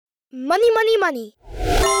Money, money, money.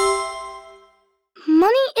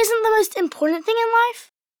 Money isn't the most important thing in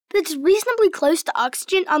life, but it's reasonably close to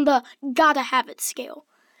oxygen on the gotta have it scale.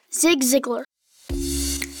 Zig Ziglar.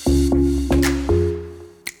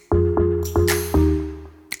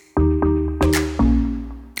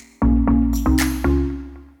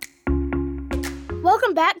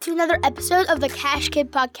 Welcome back to another episode of the Cash Kid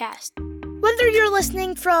Podcast. Whether you're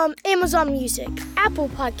listening from Amazon Music, Apple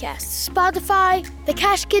Podcasts, Spotify, the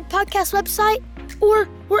Cash Kid Podcast website, or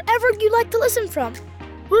wherever you like to listen from,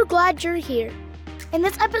 we're glad you're here. In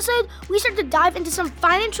this episode, we start to dive into some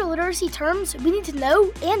financial literacy terms we need to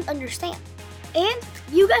know and understand. And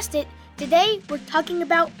you guessed it, today we're talking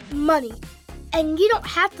about money. And you don't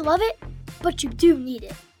have to love it, but you do need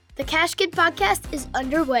it. The Cash Kid Podcast is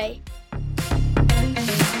underway.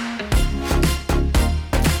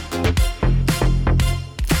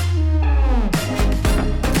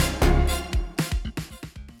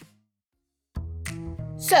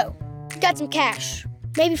 So, you got some cash,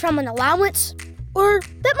 maybe from an allowance, or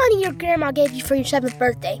that money your grandma gave you for your 7th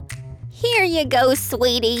birthday. Here you go,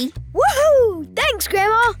 sweetie. Woohoo! Thanks,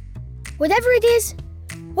 Grandma! Whatever it is,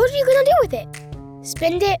 what are you gonna do with it?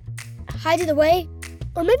 Spend it, hide it away,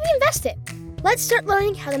 or maybe invest it? Let's start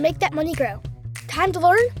learning how to make that money grow. Time to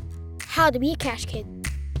learn how to be a cash kid.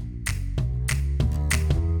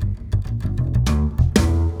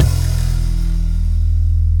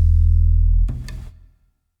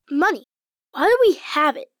 Money. Why do we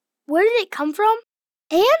have it? Where did it come from?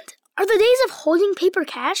 And are the days of holding paper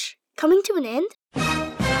cash coming to an end?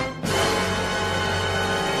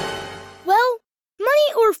 Well,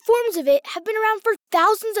 money or forms of it have been around for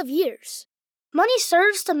thousands of years. Money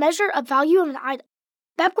serves to measure a value of an item.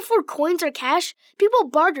 Back before coins or cash, people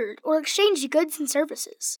bartered or exchanged goods and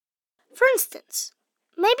services. For instance,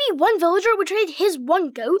 maybe one villager would trade his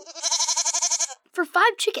one goat for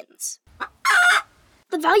 5 chickens.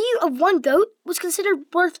 The value of one goat was considered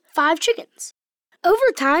worth 5 chickens.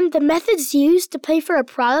 Over time, the methods used to pay for a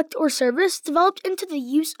product or service developed into the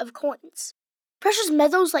use of coins. Precious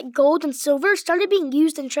metals like gold and silver started being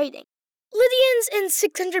used in trading. Lydians in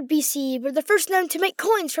 600 BC were the first known to make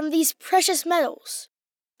coins from these precious metals.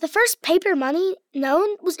 The first paper money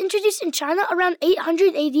known was introduced in China around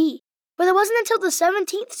 800 AD, but it wasn't until the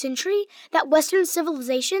 17th century that Western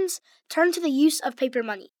civilizations turned to the use of paper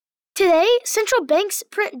money. Today, central banks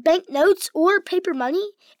print banknotes or paper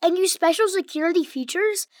money and use special security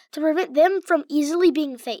features to prevent them from easily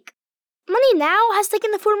being fake. Money now has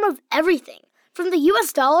taken the form of everything, from the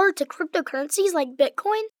US dollar to cryptocurrencies like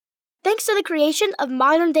Bitcoin. Thanks to the creation of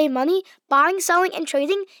modern-day money, buying, selling, and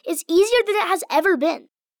trading is easier than it has ever been.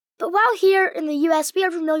 But while here in the US we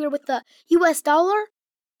are familiar with the US dollar,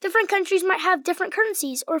 different countries might have different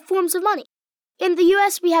currencies or forms of money. In the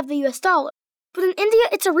US, we have the US dollar. But in India,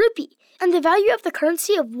 it's a rupee, and the value of the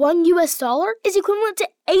currency of $1 US is equivalent to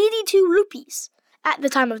 82 rupees at the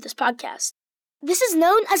time of this podcast. This is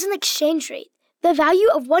known as an exchange rate, the value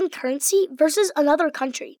of one currency versus another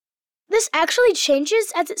country. This actually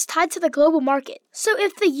changes as it's tied to the global market. So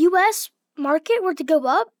if the US market were to go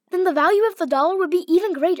up, then the value of the dollar would be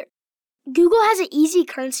even greater. Google has an easy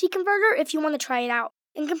currency converter if you want to try it out,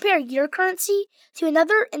 and compare your currency to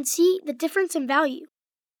another and see the difference in value.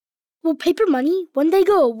 Will paper money one day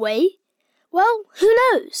go away? Well, who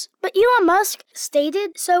knows? But Elon Musk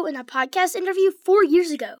stated so in a podcast interview 4 years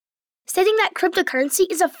ago, stating that cryptocurrency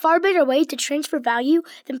is a far better way to transfer value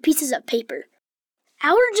than pieces of paper.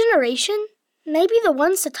 Our generation may be the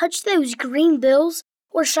ones to touch those green bills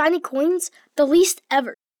or shiny coins the least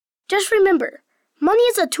ever. Just remember, money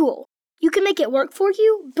is a tool. You can make it work for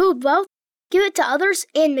you, build wealth, give it to others,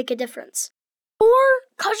 and make a difference. Or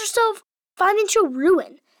cause yourself financial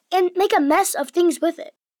ruin and make a mess of things with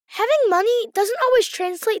it. Having money doesn't always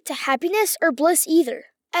translate to happiness or bliss either,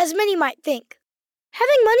 as many might think.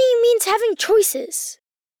 Having money means having choices.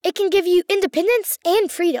 It can give you independence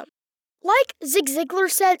and freedom. Like Zig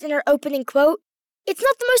Ziglar said in her opening quote, "It's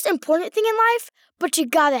not the most important thing in life, but you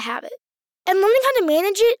gotta have it." And learning how to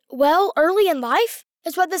manage it well early in life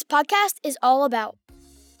is what this podcast is all about.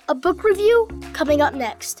 A book review coming up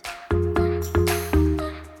next.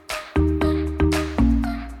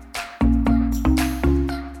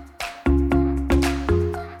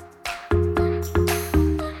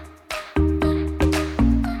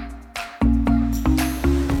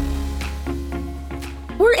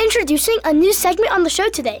 Introducing a new segment on the show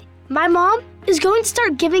today. My mom is going to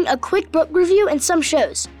start giving a quick book review in some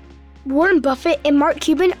shows. Warren Buffett and Mark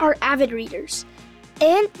Cuban are avid readers,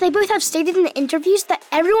 and they both have stated in the interviews that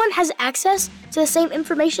everyone has access to the same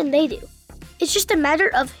information they do. It's just a matter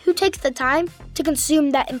of who takes the time to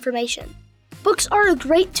consume that information. Books are a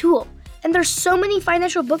great tool, and there's so many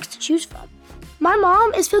financial books to choose from. My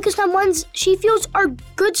mom is focused on ones she feels are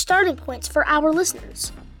good starting points for our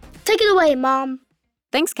listeners. Take it away, Mom.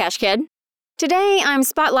 Thanks, Cash Kid. Today, I'm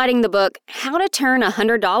spotlighting the book How to Turn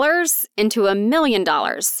 $100 into $1 Million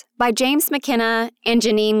by James McKenna and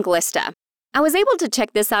Janine Glista. I was able to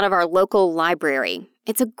check this out of our local library.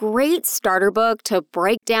 It's a great starter book to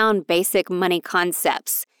break down basic money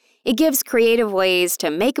concepts. It gives creative ways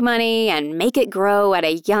to make money and make it grow at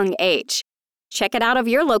a young age. Check it out of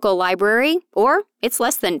your local library, or it's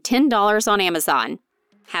less than $10 on Amazon.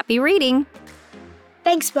 Happy reading!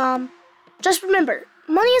 Thanks, Mom. Just remember,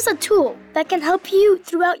 money is a tool that can help you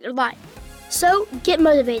throughout your life. So get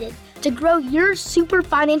motivated to grow your super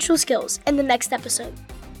financial skills in the next episode.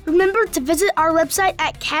 Remember to visit our website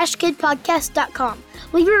at cashkidpodcast.com.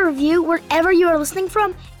 Leave a review wherever you are listening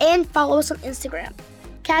from and follow us on Instagram.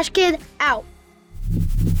 Cash Kid out.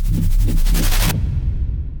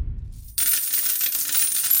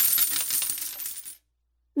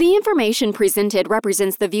 The information presented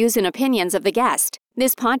represents the views and opinions of the guest.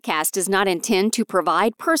 This podcast does not intend to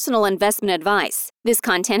provide personal investment advice. This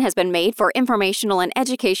content has been made for informational and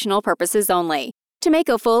educational purposes only. To make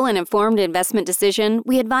a full and informed investment decision,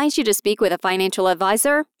 we advise you to speak with a financial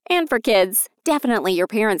advisor. And for kids, definitely your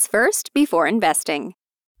parents first before investing.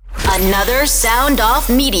 Another Sound Off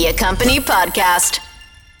Media Company podcast.